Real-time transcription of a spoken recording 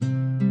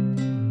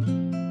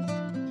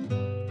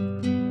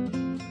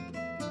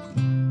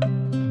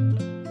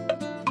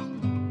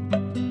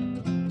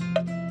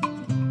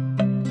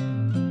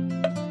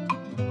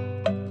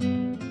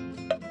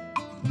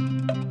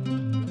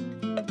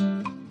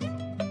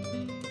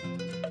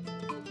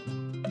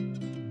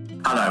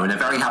Hello and a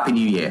very happy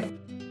new year.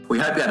 We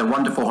hope you had a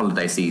wonderful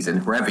holiday season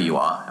wherever you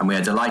are, and we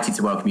are delighted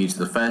to welcome you to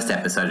the first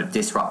episode of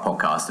Disrupt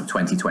Podcast of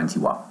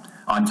 2021.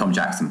 I'm Tom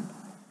Jackson.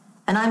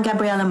 And I'm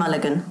Gabriella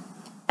Mulligan.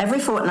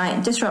 Every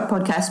fortnight, Disrupt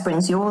Podcast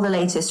brings you all the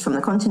latest from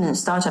the continent's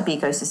startup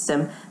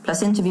ecosystem,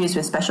 plus interviews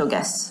with special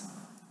guests.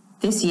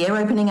 This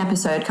year-opening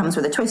episode comes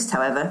with a twist,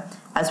 however,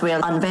 as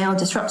we'll unveil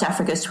Disrupt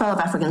Africa's 12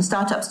 African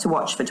startups to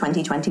watch for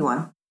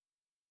 2021.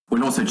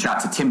 We'll also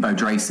chat to Timbo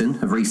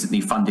Drayson of recently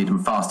funded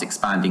and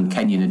fast-expanding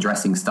Kenyan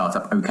addressing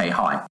startup OK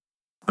Hi.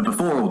 But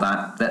before all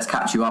that, let's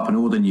catch you up on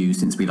all the news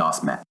since we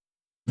last met.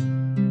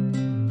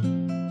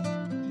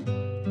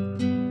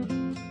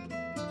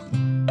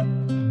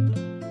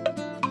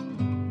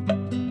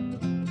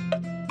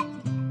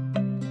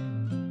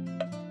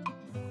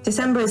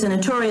 December is a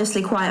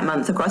notoriously quiet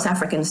month across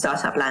African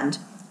startup land,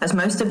 as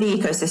most of the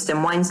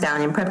ecosystem winds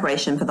down in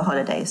preparation for the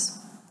holidays.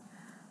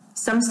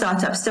 Some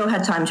startups still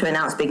had time to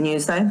announce big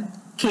news though,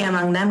 key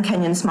among them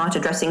Kenyan smart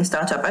addressing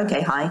startup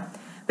OK Hi,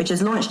 which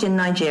has launched in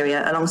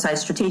Nigeria alongside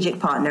strategic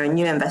partner and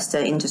new investor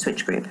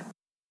InterSwitch Group.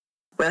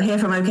 We'll hear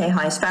from OK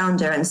Hi's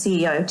founder and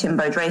CEO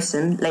Timbo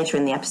Drayson later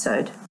in the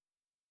episode.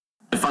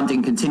 The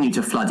funding continued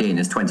to flood in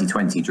as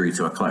 2020 drew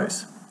to a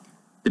close.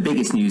 The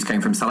biggest news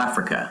came from South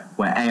Africa,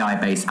 where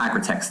AI-based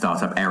agritech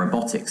startup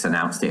Aerobotics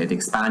announced it had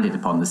expanded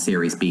upon the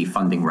Series B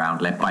funding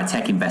round led by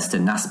tech investor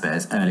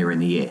Naspers earlier in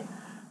the year,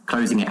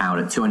 closing it out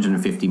at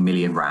 250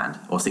 million rand,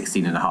 or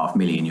 $16.5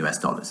 million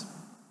US.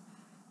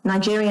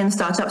 Nigerian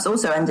startups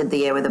also ended the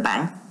year with a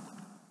bang.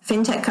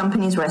 Fintech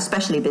companies were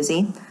especially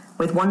busy,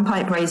 with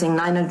OnePipe raising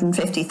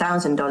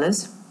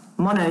 $950,000,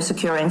 Mono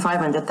securing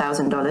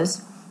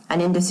 $500,000,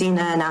 and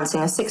Indocina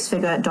announcing a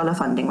six-figure dollar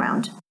funding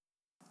round.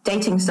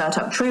 Dating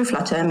startup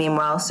TrueFlutter,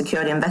 meanwhile,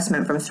 secured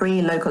investment from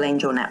 3 local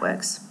angel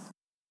networks.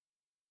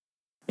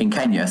 In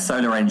Kenya,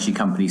 solar energy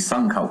company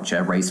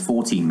SunCulture raised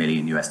 $14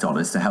 million US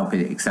to help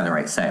it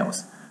accelerate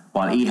sales,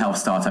 while e-health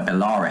startup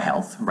Elara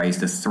Health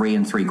raised a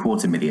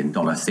 $3.75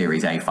 million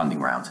Series A funding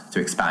round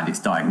to expand its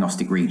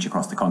diagnostic reach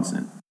across the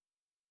continent.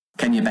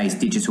 Kenya-based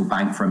digital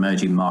bank for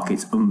emerging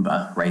markets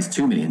Umba raised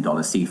 $2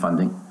 million seed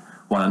funding,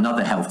 while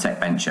another health tech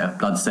venture,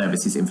 blood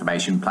services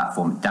information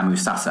platform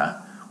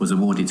Damusasa, was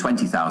awarded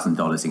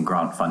 $20,000 in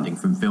grant funding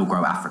from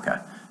Vilgrow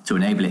Africa to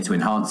enable it to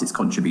enhance its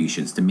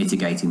contributions to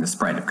mitigating the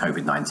spread of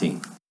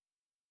COVID-19.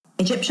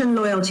 Egyptian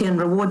loyalty and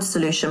reward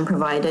solution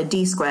provider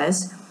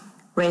D-Squares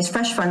raised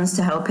fresh funds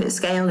to help it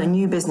scale a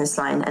new business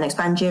line and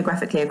expand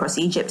geographically across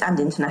Egypt and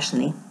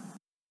internationally.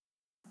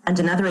 And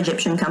another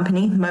Egyptian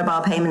company,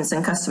 mobile payments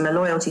and customer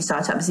loyalty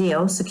startup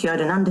Zeal,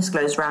 secured an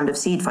undisclosed round of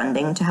seed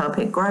funding to help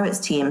it grow its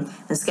team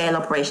and scale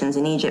operations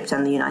in Egypt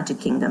and the United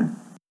Kingdom.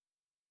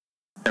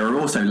 There are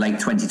also late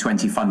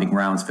 2020 funding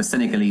rounds for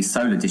Senegalese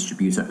solar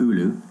distributor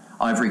Ulu,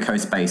 Ivory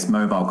Coast-based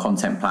mobile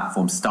content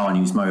platform Star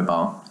News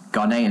Mobile,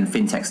 Ghanaian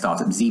fintech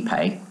startup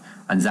Zpay,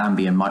 and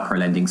Zambian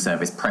microlending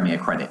service Premier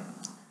Credit.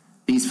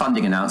 These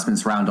funding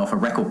announcements round off a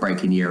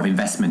record-breaking year of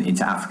investment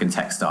into African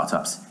tech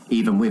startups,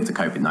 even with the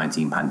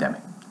COVID-19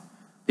 pandemic.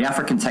 The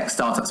African Tech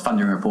Startups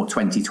Funding Report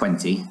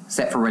 2020,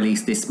 set for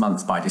release this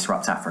month by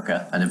Disrupt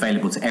Africa and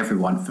available to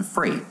everyone for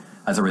free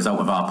as a result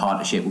of our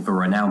partnership with a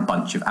renowned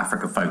bunch of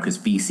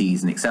Africa-focused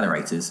VCs and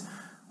accelerators,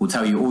 will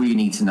tell you all you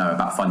need to know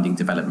about funding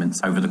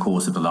developments over the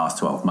course of the last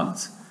 12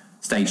 months.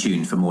 Stay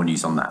tuned for more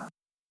news on that.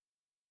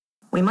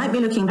 We might be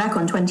looking back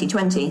on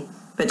 2020,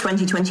 but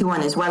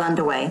 2021 is well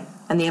underway,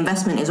 and the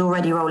investment is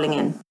already rolling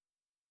in.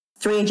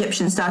 3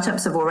 Egyptian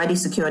startups have already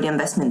secured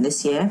investment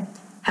this year: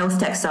 health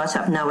tech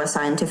startup Noah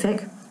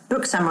Scientific,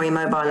 book summary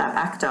mobile app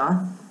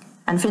Actar,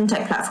 and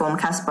fintech platform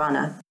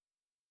Casbana.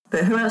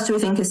 But who else do we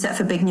think is set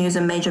for big news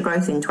and major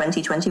growth in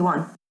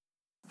 2021?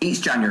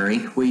 Each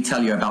January, we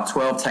tell you about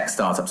 12 tech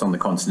startups on the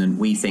continent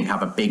we think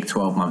have a big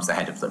 12 months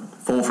ahead of them,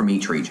 4 from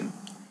each region.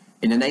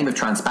 In the name of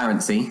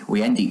transparency,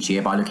 we end each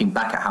year by looking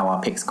back at how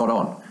our picks got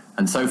on,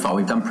 and so far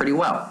we've done pretty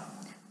well.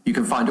 You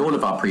can find all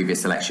of our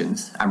previous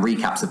selections and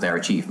recaps of their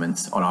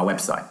achievements on our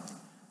website.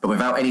 But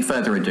without any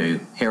further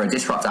ado, here are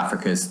Disrupt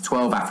Africa's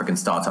 12 African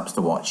startups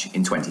to watch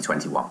in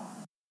 2021.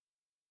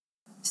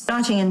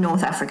 Starting in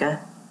North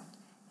Africa,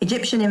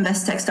 Egyptian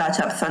investech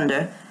startup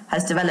Thunder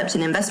has developed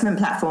an investment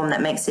platform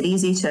that makes it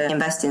easy to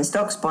invest in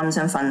stocks, bonds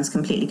and funds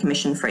completely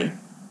commission-free.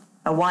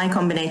 A Y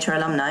Combinator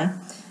alumni,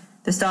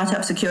 the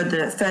startup secured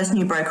the first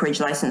new brokerage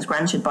license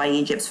granted by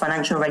Egypt's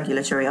Financial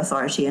Regulatory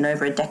Authority in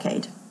over a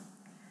decade.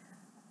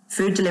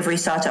 Food delivery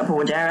startup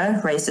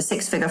Wardera raised a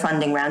 6-figure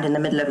funding round in the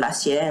middle of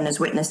last year and has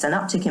witnessed an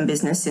uptick in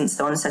business since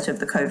the onset of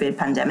the COVID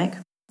pandemic.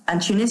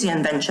 And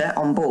Tunisian venture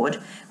On Board,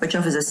 which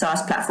offers a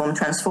SaaS platform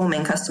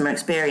transforming customer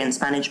experience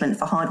management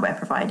for hardware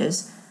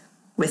providers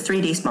with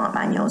 3D smart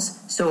manuals,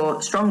 saw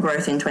strong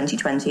growth in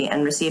 2020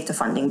 and received a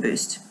funding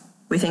boost.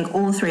 We think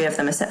all 3 of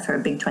them are set for a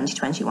big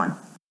 2021.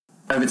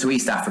 Over to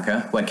East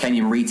Africa, where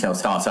Kenyan retail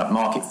startup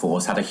Market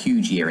Force had a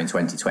huge year in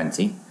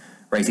 2020,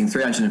 raising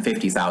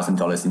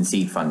 $350,000 in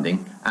seed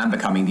funding and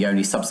becoming the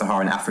only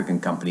sub-Saharan African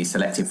company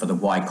selected for the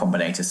Y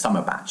Combinator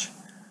Summer Batch.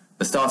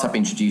 The startup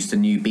introduced a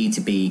new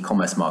B2B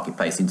e-commerce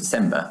marketplace in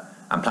December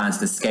and plans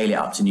to scale it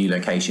up to new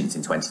locations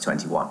in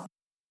 2021.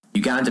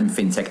 Ugandan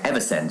fintech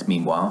Eversend,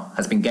 meanwhile,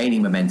 has been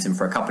gaining momentum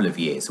for a couple of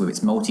years with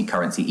its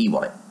multi-currency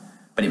e-wallet,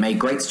 but it made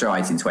great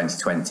strides in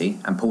 2020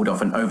 and pulled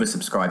off an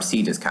oversubscribed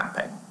Seeders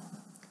campaign.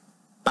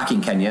 Back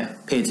in Kenya,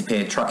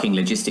 peer-to-peer trucking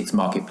logistics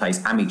marketplace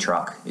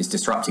AmiTruck is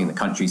disrupting the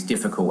country's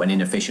difficult and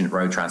inefficient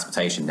road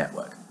transportation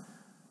network.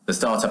 The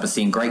startup has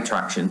seen great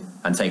traction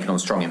and taken on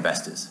strong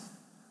investors.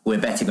 We're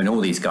betting on all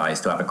these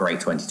guys to have a great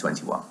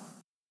 2021.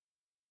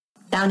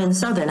 Down in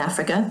southern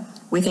Africa,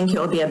 we think it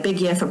will be a big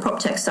year for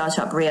PropTech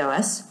startup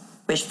RioS,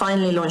 which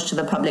finally launched to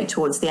the public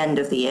towards the end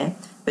of the year,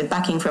 with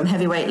backing from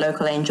heavyweight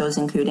local angels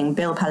including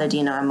Bill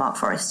Palladino and Mark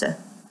Forrester.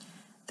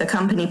 The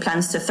company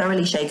plans to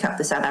thoroughly shake up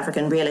the South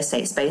African real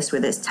estate space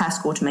with its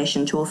task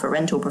automation tool for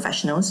rental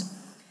professionals,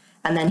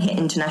 and then hit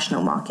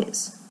international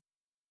markets.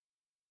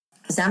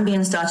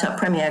 Zambian startup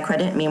Premier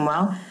Credit,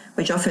 meanwhile,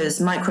 which offers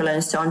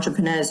microloans to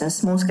entrepreneurs and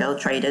small-scale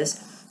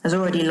traders, has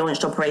already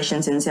launched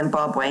operations in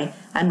Zimbabwe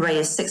and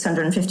raised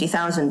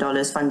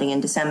 $650,000 funding in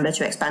December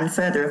to expand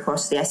further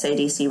across the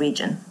SADC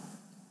region.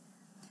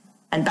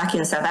 And back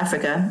in South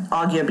Africa,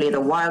 arguably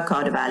the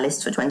wildcard of our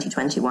list for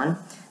 2021,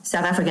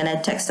 South African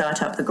edtech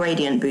startup The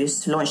Gradient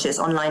Boost launched its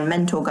online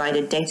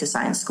mentor-guided data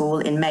science school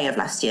in May of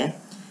last year,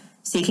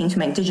 seeking to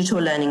make digital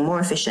learning more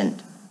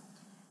efficient.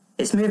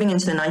 It's moving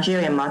into the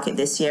Nigerian market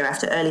this year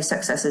after early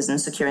successes in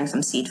securing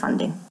some seed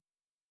funding.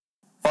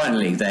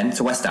 Finally, then,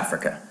 to West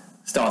Africa,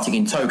 starting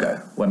in Togo,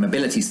 where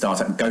mobility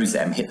startup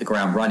Gozem hit the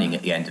ground running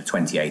at the end of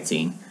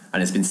 2018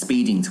 and has been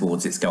speeding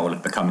towards its goal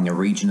of becoming a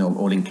regional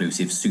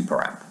all-inclusive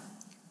super app.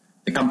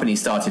 The company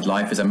started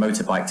life as a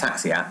motorbike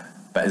taxi app,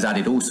 but has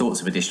added all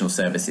sorts of additional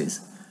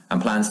services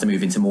and plans to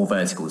move into more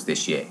verticals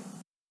this year.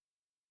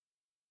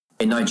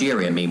 In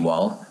Nigeria,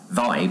 meanwhile,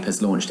 Vibe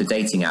has launched a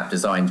dating app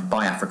designed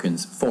by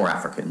Africans for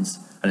Africans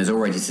and has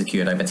already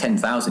secured over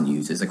 10,000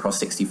 users across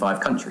 65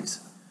 countries.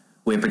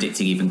 We're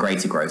predicting even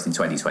greater growth in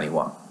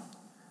 2021.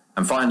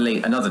 And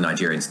finally, another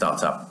Nigerian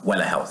startup,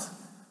 Wella Health.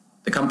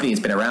 The company has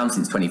been around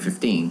since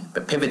 2015,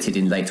 but pivoted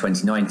in late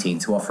 2019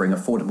 to offering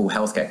affordable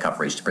healthcare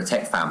coverage to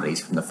protect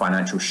families from the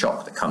financial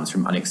shock that comes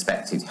from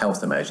unexpected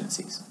health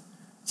emergencies.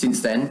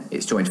 Since then,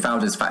 it's joined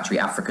Founders Factory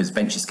Africa's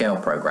Venture Scale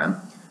program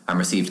and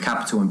received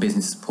capital and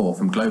business support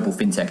from global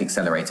fintech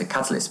accelerator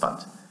Catalyst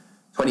Fund.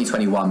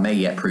 2021 may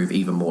yet prove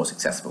even more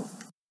successful.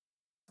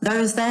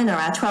 Those then are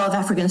our 12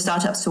 African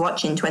startups to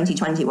watch in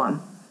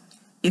 2021.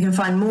 You can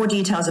find more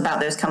details about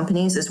those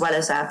companies as well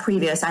as our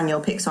previous annual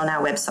picks on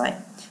our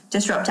website,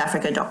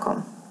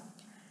 disruptafrica.com.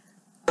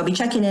 We'll be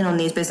checking in on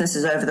these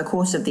businesses over the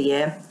course of the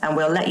year and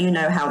we'll let you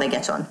know how they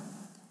get on.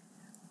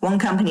 One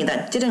company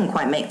that didn't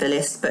quite make the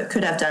list but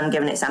could have done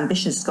given its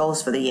ambitious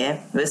goals for the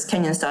year was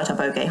Kenyan startup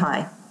OK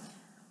High.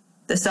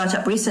 The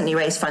startup recently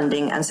raised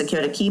funding and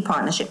secured a key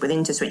partnership with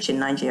Interswitch in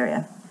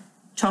Nigeria.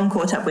 Tom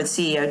caught up with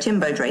CEO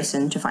Timbo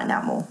Drayson to find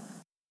out more.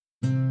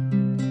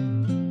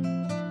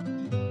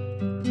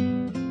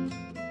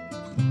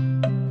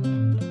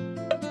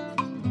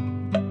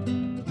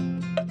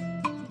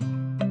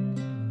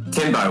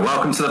 Timbo,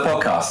 welcome to the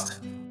podcast.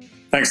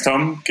 Thanks,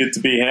 Tom. Good to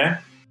be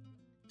here.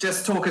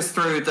 Just talk us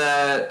through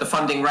the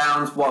funding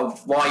round,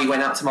 why you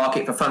went out to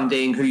market for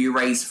funding, who you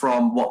raised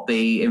from, what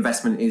the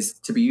investment is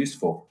to be used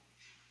for.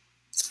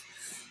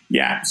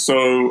 Yeah,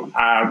 so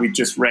we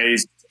just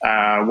raised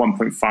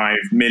 1.5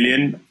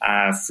 million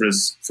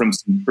from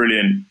some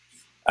brilliant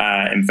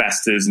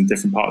investors in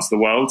different parts of the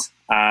world.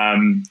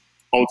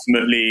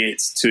 Ultimately,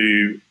 it's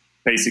to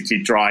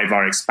basically drive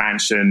our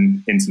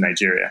expansion into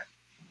Nigeria.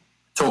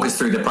 Talk us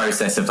through the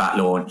process of that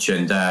launch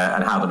and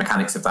how the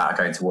mechanics of that are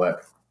going to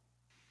work.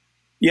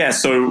 Yeah,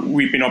 so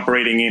we've been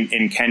operating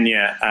in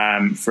Kenya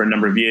for a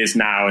number of years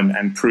now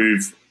and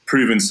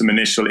proven some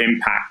initial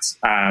impact.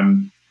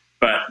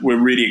 But we're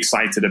really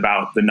excited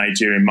about the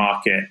Nigerian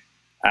market.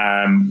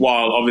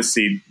 While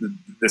obviously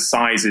the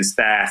size is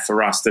there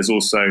for us, there's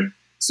also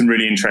some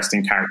really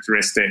interesting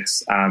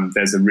characteristics.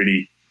 There's a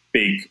really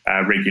big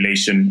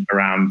regulation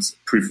around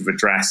proof of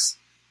address.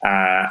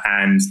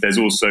 And there's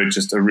also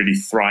just a really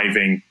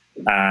thriving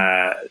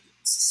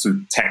sort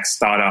of tech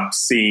startup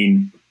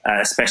scene,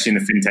 especially in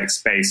the fintech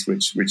space,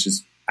 which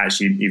is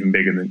actually even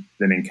bigger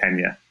than in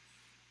Kenya.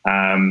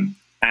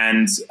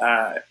 And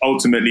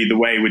ultimately, the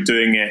way we're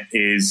doing it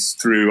is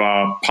through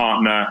our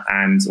partner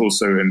and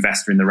also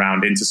investor in the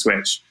round,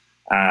 Interswitch,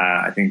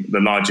 I think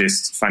the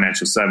largest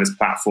financial service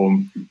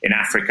platform in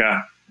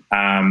Africa.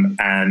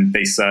 And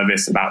they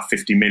service about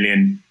 50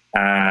 million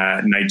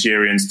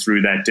Nigerians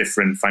through their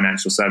different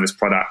financial service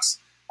products.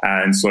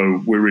 And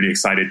so we're really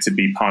excited to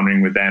be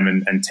partnering with them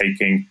and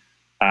taking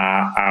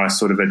our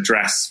sort of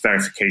address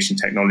verification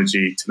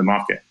technology to the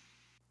market.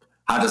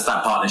 How does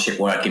that partnership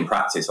work in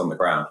practice on the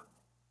ground?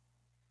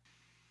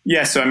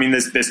 Yeah, so I mean,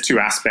 there's two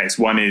aspects.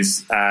 One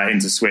is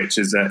Interswitch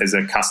as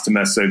a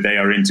customer, so they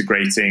are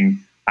integrating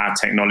our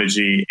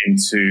technology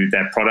into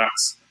their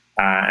products.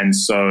 And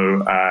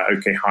so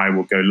OK High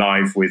will go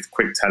live with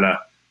QuickTeller,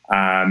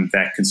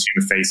 their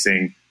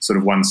consumer-facing sort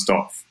of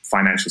one-stop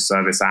financial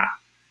service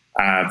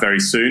app very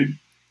soon.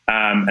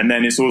 And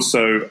then it's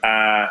also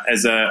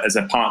as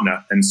a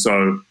partner. And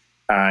so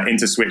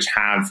Interswitch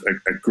have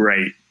a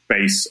great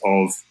base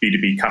of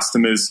B2B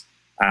customers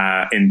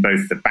in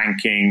both the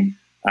banking,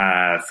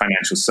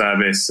 financial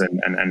service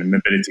and the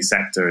mobility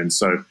sector. And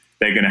so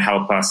they're going to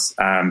help us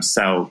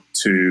sell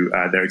to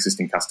their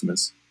existing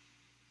customers.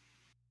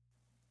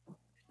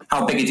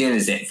 How big a deal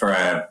is it for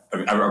a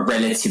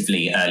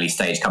relatively early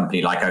stage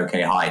company like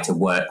OK High to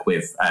work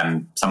with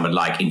someone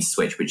like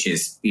Interswitch, which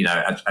is,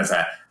 as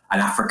an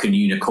African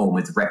unicorn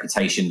with the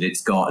reputation that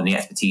it's got and the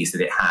expertise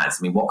that it has?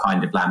 I mean, what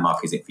kind of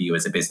landmark is it for you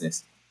as a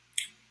business?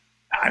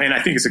 I mean,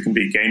 I think it's a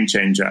complete game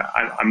changer.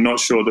 I'm not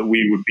sure that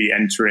we would be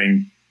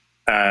entering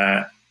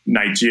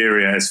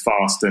Nigeria as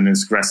fast and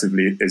as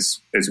aggressively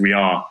as we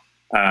are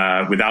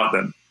without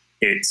them.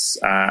 It's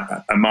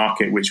a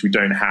market which we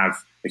don't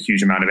have a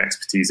huge amount of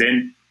expertise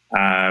in.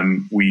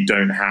 We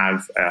don't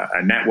have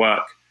a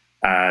network.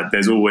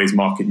 There's always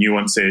market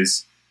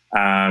nuances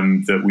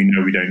that we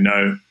know we don't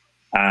know.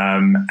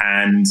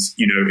 And,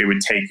 it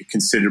would take a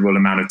considerable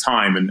amount of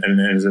time.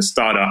 And as a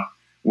startup,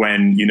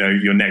 when,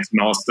 your next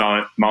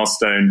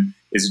milestone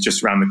is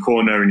just around the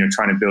corner and you're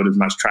trying to build as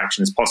much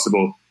traction as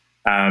possible,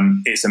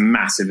 it's a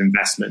massive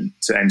investment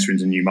to enter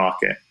into a new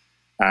market.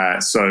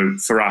 So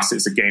for us,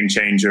 it's a game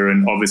changer.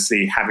 And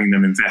obviously having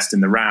them invest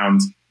in the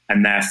round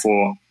and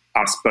therefore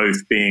us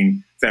both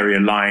being very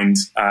aligned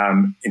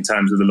in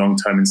terms of the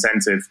long-term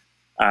incentive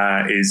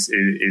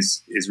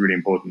is really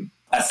important.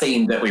 A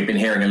theme that we've been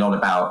hearing a lot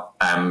about,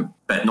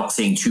 but not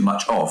seeing too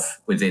much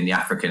of within the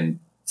African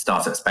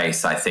startup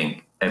space, I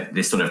think,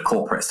 this sort of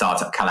corporate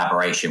startup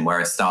collaboration, where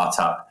a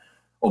startup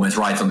almost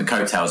rides on the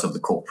coattails of the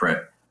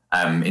corporate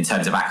in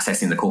terms of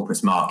accessing the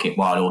corporate market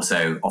while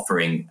also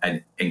offering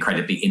an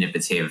incredibly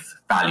innovative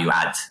value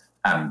add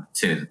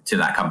to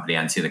that company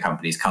and to the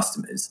company's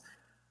customers.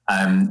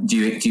 Do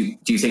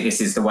you think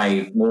this is the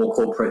way more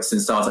corporates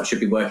and startups should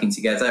be working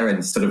together,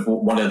 and sort of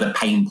what are the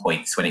pain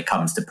points when it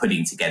comes to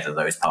putting together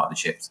those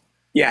partnerships?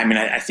 Yeah, I mean,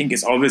 I think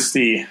it's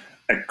obviously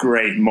a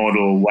great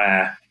model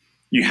where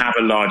you have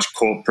a large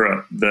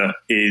corporate that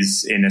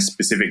is in a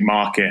specific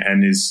market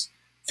and is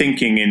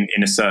thinking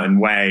in a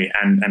certain way.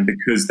 And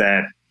because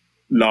they're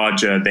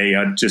larger, they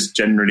are just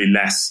generally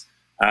less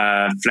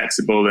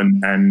flexible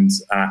and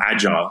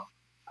agile.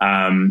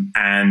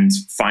 And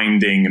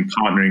finding and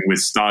partnering with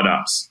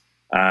startups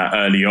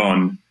early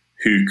on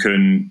who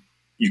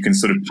you can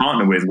sort of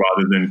partner with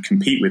rather than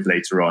compete with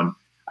later on,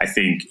 I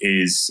think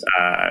is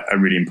a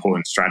really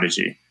important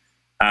strategy.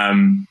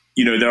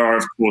 There are,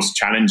 of course,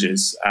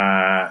 challenges.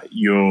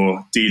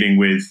 You're dealing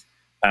with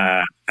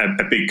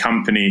a big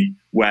company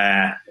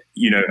where,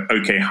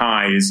 OK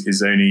High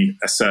is only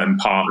a certain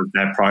part of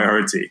their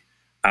priority.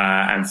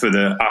 And for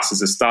us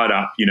as a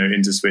startup,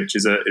 Interswitch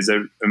is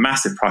a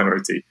massive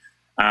priority.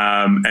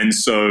 And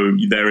so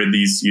there are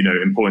these,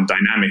 important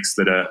dynamics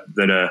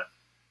that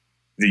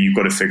you've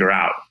got to figure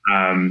out.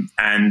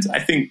 And I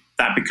think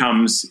that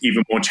becomes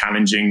even more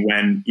challenging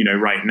when,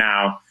 right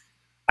now,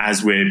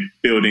 as we're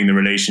building the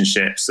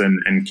relationships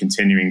and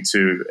continuing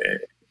to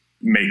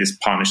make this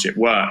partnership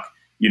work,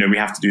 we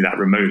have to do that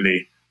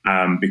remotely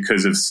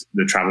because of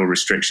the travel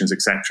restrictions,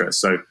 etc.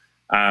 So,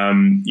 there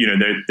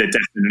are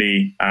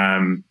definitely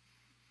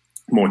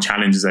more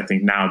challenges, I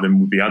think, now than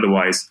would be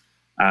otherwise.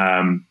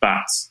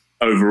 But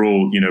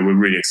overall, we're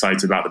really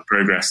excited about the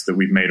progress that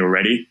we've made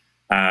already.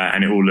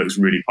 And it all looks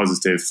really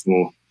positive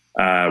for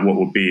what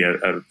will be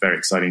a very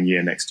exciting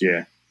year next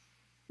year.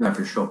 No,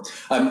 for sure.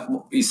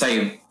 You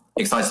say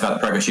excited about the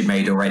progress you've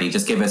made already.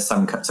 Just give us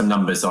some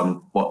numbers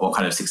on what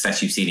kind of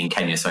success you've seen in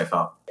Kenya so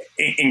far.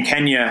 In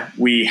Kenya,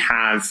 we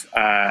have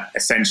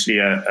essentially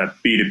a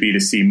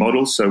B2B2C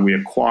model. So we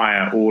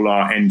acquire all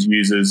our end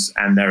users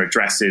and their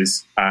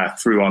addresses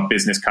through our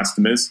business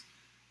customers.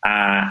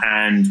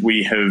 And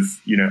we have,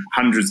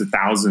 hundreds of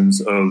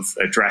thousands of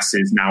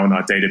addresses now in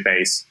our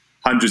database,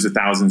 hundreds of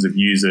thousands of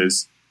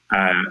users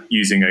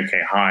using OK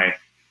High.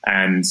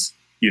 And,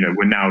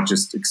 we're now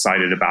just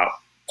excited about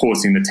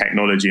porting the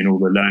technology and all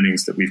the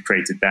learnings that we've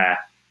created there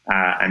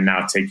and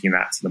now taking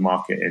that to the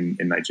market in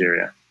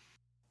Nigeria.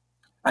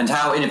 And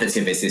how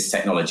innovative is this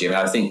technology? I mean,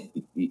 I think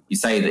you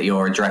say that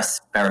your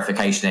address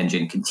verification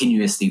engine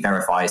continuously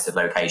verifies the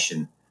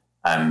location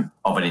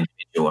of an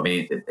individual. I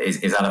mean, is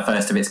that a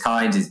first of its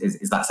kind?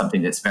 Is that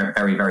something that's very,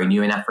 very, very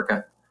new in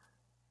Africa?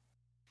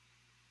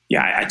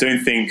 Yeah, I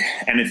don't think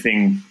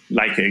anything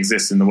like it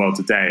exists in the world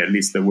today, at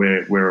least that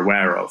we're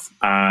aware of.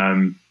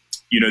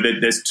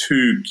 There's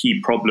two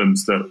key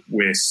problems that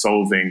we're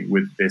solving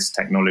with this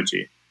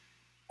technology.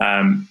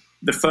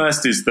 The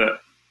first is that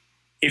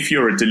if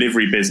you're a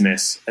delivery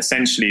business,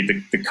 essentially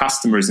the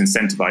customer is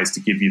incentivized to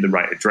give you the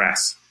right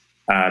address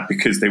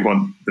because they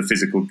want the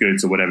physical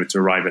goods or whatever to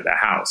arrive at their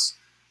house.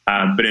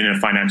 But in a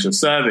financial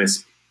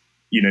service,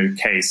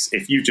 case,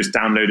 if you've just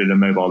downloaded a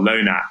mobile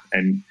loan app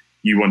and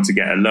you want to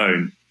get a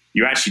loan,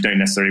 you actually don't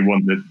necessarily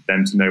want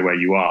them to know where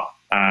you are.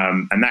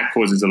 And that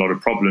causes a lot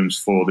of problems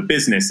for the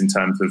business in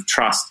terms of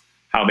trust,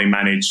 how they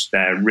manage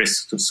their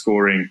risk of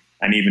scoring,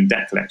 and even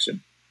debt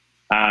collection.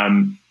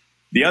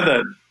 The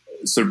other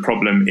sort of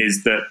problem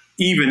is that,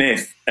 even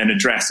if an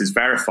address is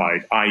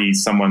verified, i.e.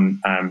 someone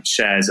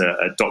shares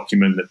a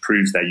document that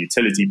proves their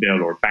utility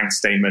bill or a bank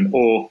statement,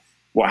 or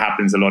what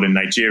happens a lot in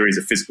Nigeria is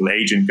a physical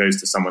agent goes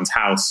to someone's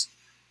house,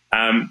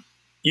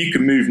 you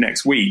can move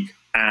next week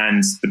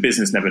and the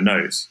business never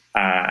knows.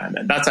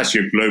 And that's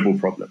actually a global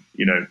problem.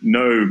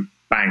 No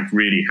bank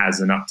really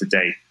has an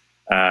up-to-date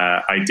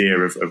idea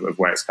of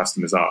where its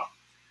customers are.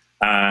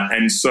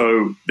 And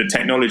so the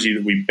technology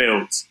that we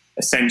built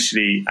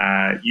essentially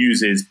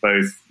uses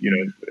both,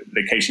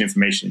 location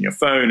information in your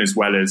phone as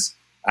well as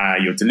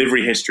your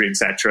delivery history,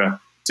 etc.,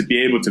 to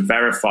be able to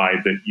verify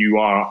that you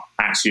are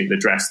actually at the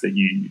address that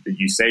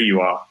you say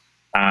you are.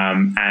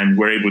 And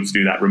we're able to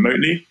do that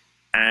remotely,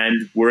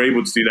 and we're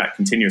able to do that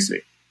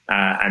continuously.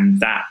 And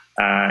that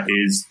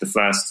is the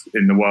first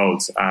in the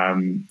world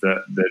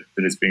that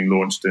is being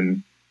launched,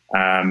 and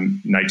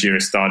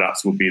Nigeria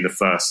startups will be the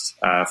first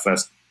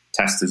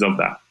testers of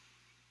that.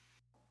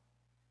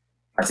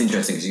 That's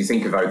interesting, because you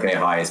think of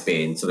OKHi as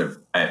being sort of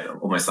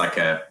almost like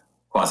a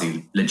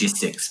quasi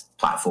logistics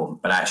platform,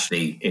 but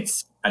actually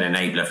it's an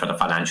enabler for the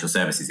financial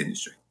services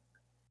industry.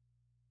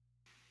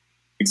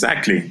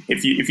 Exactly.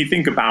 If you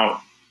think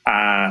about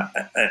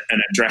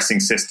an addressing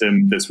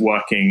system that's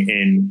working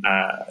in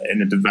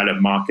a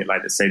developed market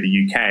like, let's say,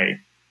 the UK,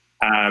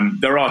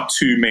 there are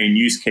two main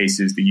use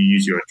cases that you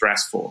use your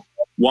address for.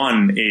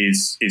 One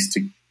is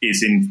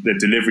in the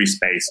delivery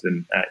space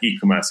and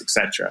e-commerce,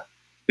 etc.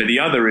 But the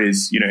other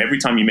is, every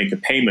time you make a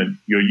payment,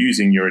 you're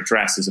using your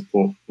address as a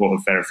port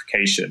of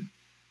verification.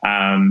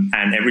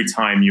 And every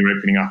time you're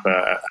opening up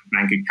a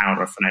bank account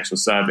or a financial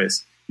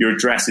service, your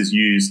address is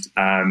used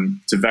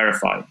to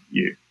verify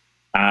you.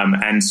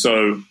 And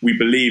so we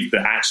believe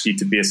that actually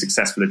to be a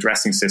successful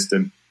addressing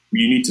system,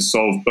 you need to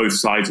solve both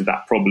sides of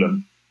that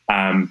problem,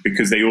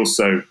 because they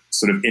also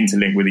sort of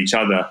interlink with each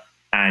other.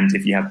 And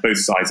if you have both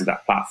sides of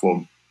that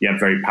platform, you have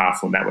very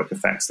powerful network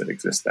effects that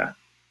exist there.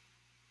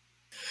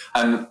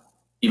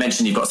 You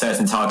mentioned you've got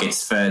certain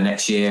targets for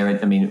next year.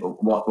 I mean,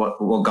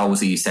 what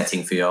goals are you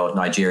setting for your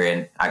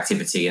Nigerian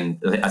activity? And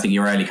I think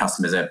your early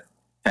customers are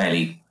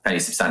fairly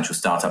substantial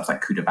startups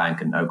like Kuda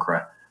Bank and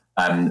Okra.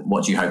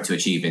 What do you hope to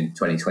achieve in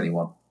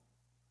 2021?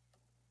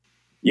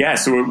 Yeah,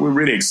 so we're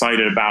really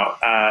excited about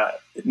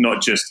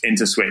not just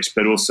InterSwitch,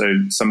 but also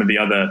some of the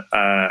other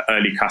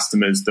early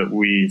customers that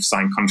we've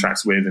signed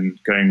contracts with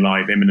and going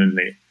live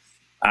imminently.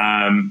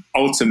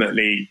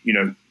 Ultimately,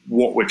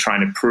 what we're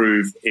trying to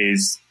prove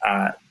is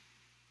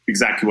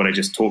exactly what I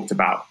just talked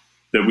about,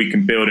 that we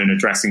can build an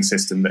addressing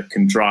system that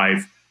can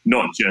drive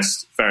not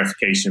just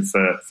verification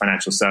for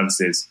financial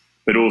services,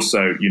 but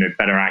also,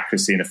 better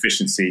accuracy and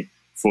efficiency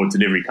for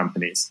delivery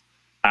companies.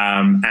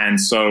 And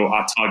so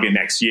our target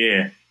next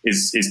year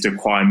is to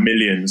acquire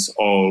millions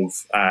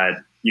of,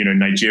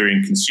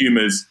 Nigerian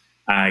consumers,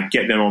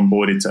 get them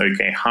onboarded to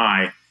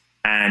OKHi,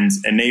 and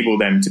enable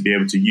them to be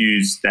able to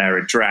use their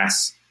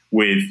address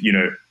with,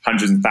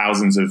 hundreds and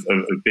thousands of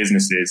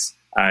businesses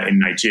in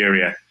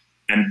Nigeria,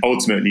 and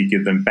ultimately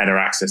give them better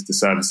access to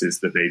services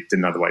that they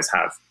didn't otherwise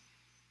have.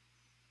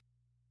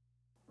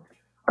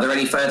 Are there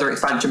any further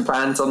expansion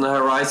plans on the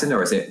horizon,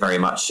 or is it very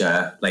much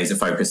laser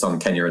focused on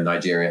Kenya and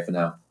Nigeria for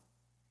now?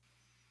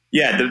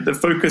 Yeah, the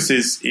focus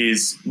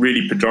is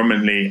really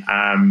predominantly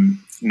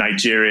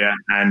Nigeria,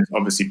 and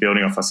obviously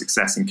building off our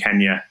success in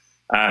Kenya.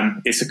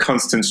 It's a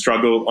constant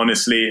struggle,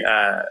 honestly.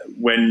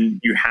 When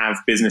you have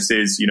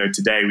businesses,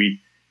 today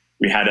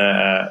we had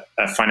a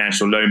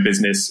financial loan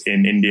business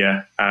in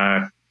India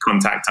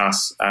contact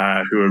us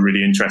who are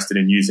really interested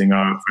in using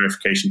our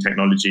verification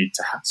technology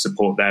to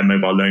support their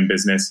mobile loan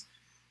business.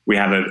 We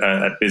have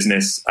a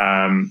business,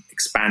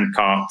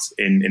 Expandcart,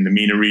 in the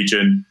MENA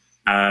region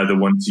that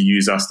want to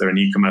use us. They're an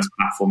e-commerce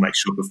platform like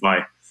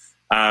Shopify.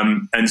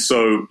 And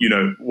so,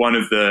 one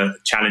of the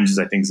challenges,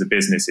 I think, as a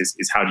business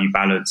is how do you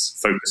balance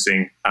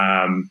focusing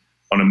on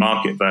a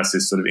market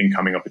versus sort of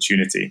incoming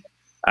opportunity.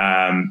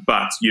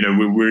 But,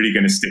 we're really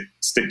going to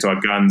stick to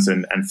our guns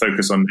and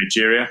focus on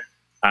Nigeria.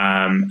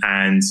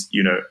 And,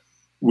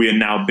 we are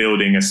now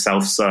building a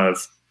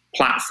self-serve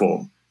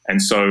platform.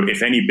 And so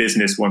if any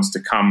business wants to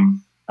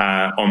come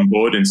on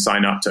board and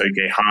sign up to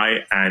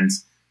OKHi and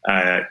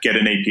get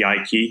an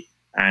API key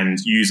and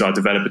use our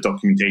developer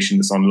documentation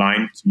that's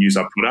online to use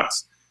our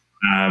products,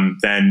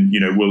 then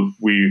we're going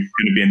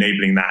to be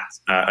enabling that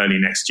early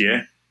next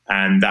year,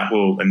 and that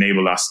will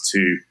enable us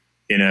to,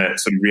 in a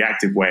sort of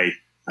reactive way,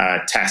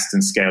 test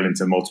and scale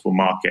into multiple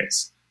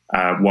markets,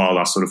 while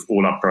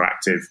all our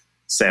proactive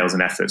sales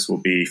and efforts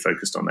will be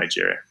focused on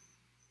Nigeria.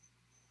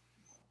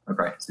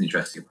 Okay, it's an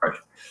interesting approach.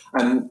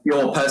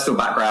 Your personal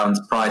background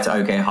prior to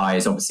OKHi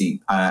is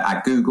obviously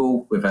at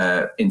Google, with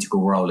an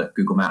integral role at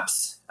Google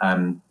Maps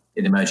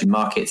in emerging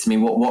markets. I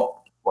mean,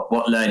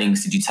 what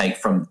learnings did you take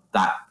from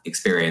that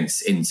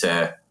experience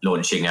into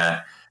launching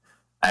an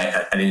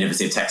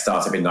innovative tech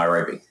startup in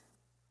Nairobi?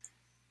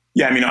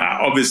 Yeah, I mean,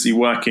 obviously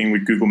working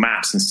with Google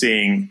Maps and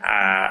seeing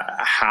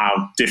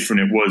how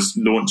different it was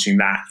launching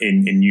that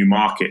in new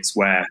markets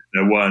where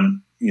there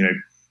weren't,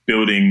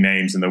 building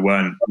names and there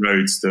weren't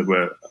roads that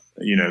were,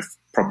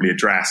 properly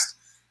addressed.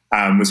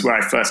 was where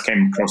I first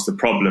came across the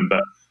problem.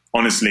 But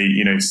honestly,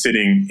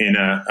 sitting in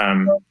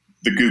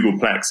the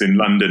Googleplex in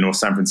London or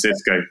San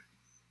Francisco,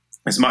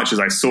 as much as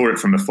I saw it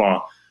from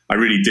afar, I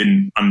really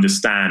didn't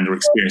understand or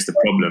experience the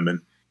problem. And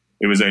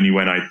it was only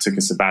when I took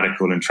a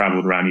sabbatical and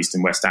traveled around East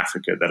and West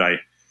Africa that I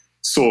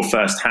saw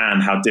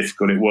firsthand how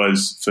difficult it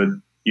was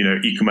for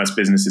e-commerce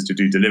businesses to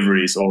do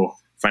deliveries, or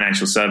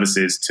financial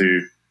services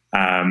to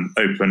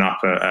open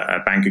up a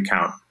bank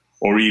account,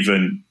 or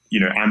even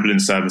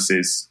ambulance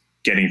services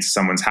getting to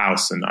someone's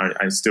house. And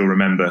I still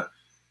remember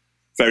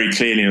very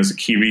clearly, it was a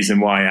key reason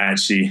why I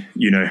actually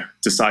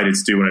decided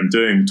to do what I'm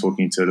doing,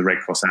 talking to the Red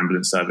Cross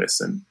ambulance service,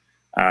 and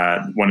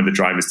one of the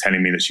drivers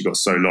telling me that she got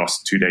so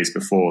lost 2 days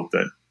before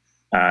that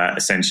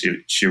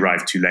essentially she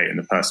arrived too late and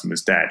the person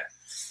was dead.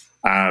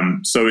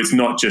 So it's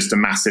not just a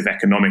massive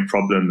economic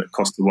problem that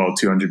costs the world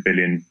 $200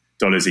 billion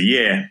a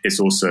year. It's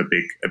also a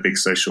big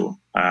social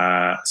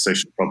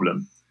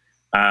problem.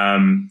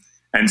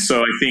 And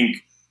so I think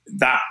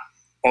that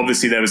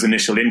obviously there was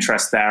initial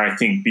interest there. I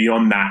think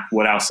beyond that,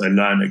 what else I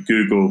learned at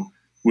Google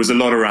was a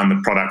lot around the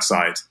product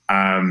side.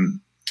 I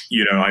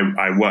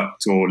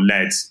worked or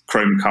led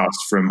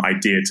Chromecast from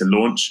idea to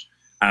launch,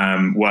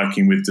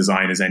 working with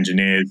designers,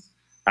 engineers,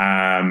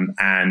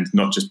 and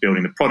not just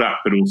building the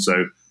product, but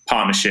also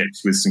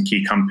partnerships with some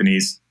key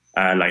companies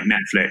like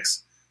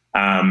Netflix.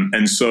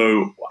 And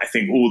so I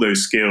think all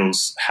those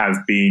skills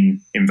have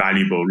been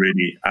invaluable,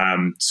 really,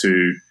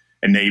 to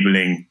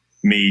enabling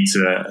me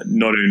to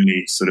not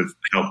only sort of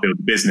help build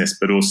the business,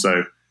 but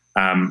also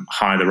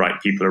hire the right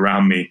people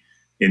around me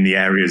in the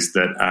areas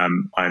that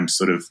I'm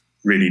sort of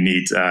really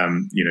need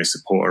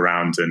support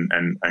around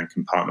and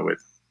can partner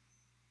with.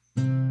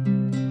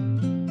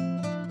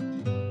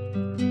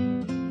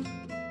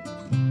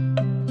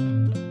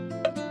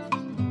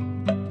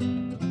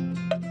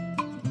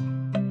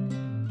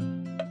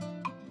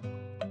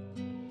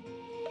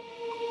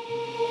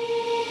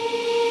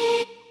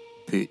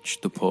 Pitch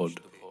the pod.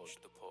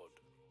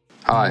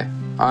 Hi,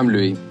 I'm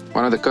Louis,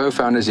 one of the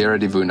co-founders here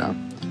at Ivuna,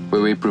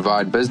 where we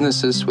provide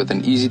businesses with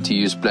an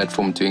easy-to-use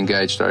platform to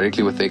engage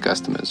directly with their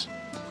customers.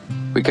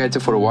 We cater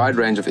for a wide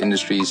range of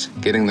industries,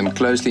 getting them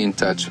closely in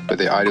touch with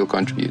their ideal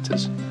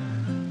contributors.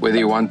 Whether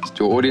you want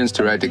your audience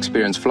to rate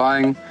experience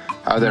flying,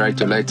 how they rate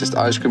your latest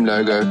ice cream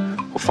logo,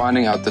 or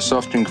finding out the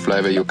soft drink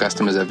flavor your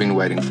customers have been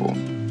waiting for.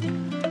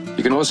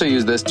 You can also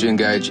use this to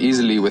engage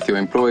easily with your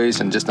employees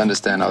and just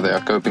understand how they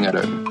are coping at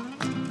home.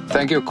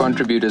 Thank your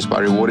contributors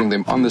by rewarding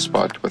them on the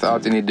spot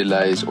without any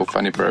delays or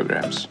funny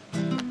programs.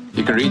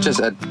 You can reach us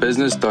at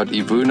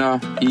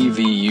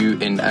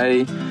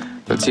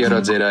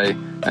business.evuna.co.za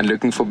and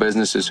looking for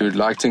businesses who would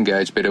like to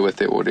engage better with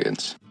their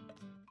audience.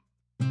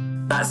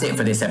 That's it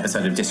for this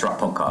episode of Disrupt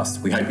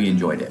Podcast. We hope you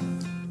enjoyed it.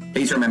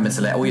 Please remember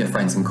to let all your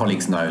friends and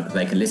colleagues know that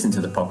they can listen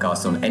to the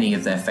podcast on any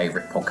of their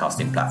favourite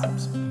podcasting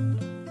platforms.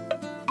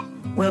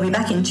 We'll be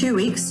back in 2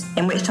 weeks,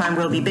 in which time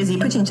we'll be busy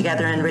putting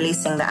together and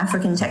releasing the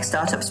African Tech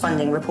Startups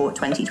Funding Report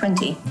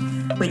 2020,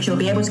 which you'll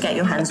be able to get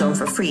your hands on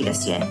for free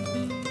this year.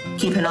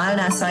 Keep an eye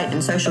on our site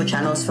and social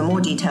channels for more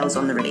details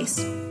on the release.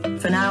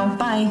 For now,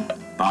 bye.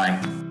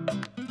 Bye.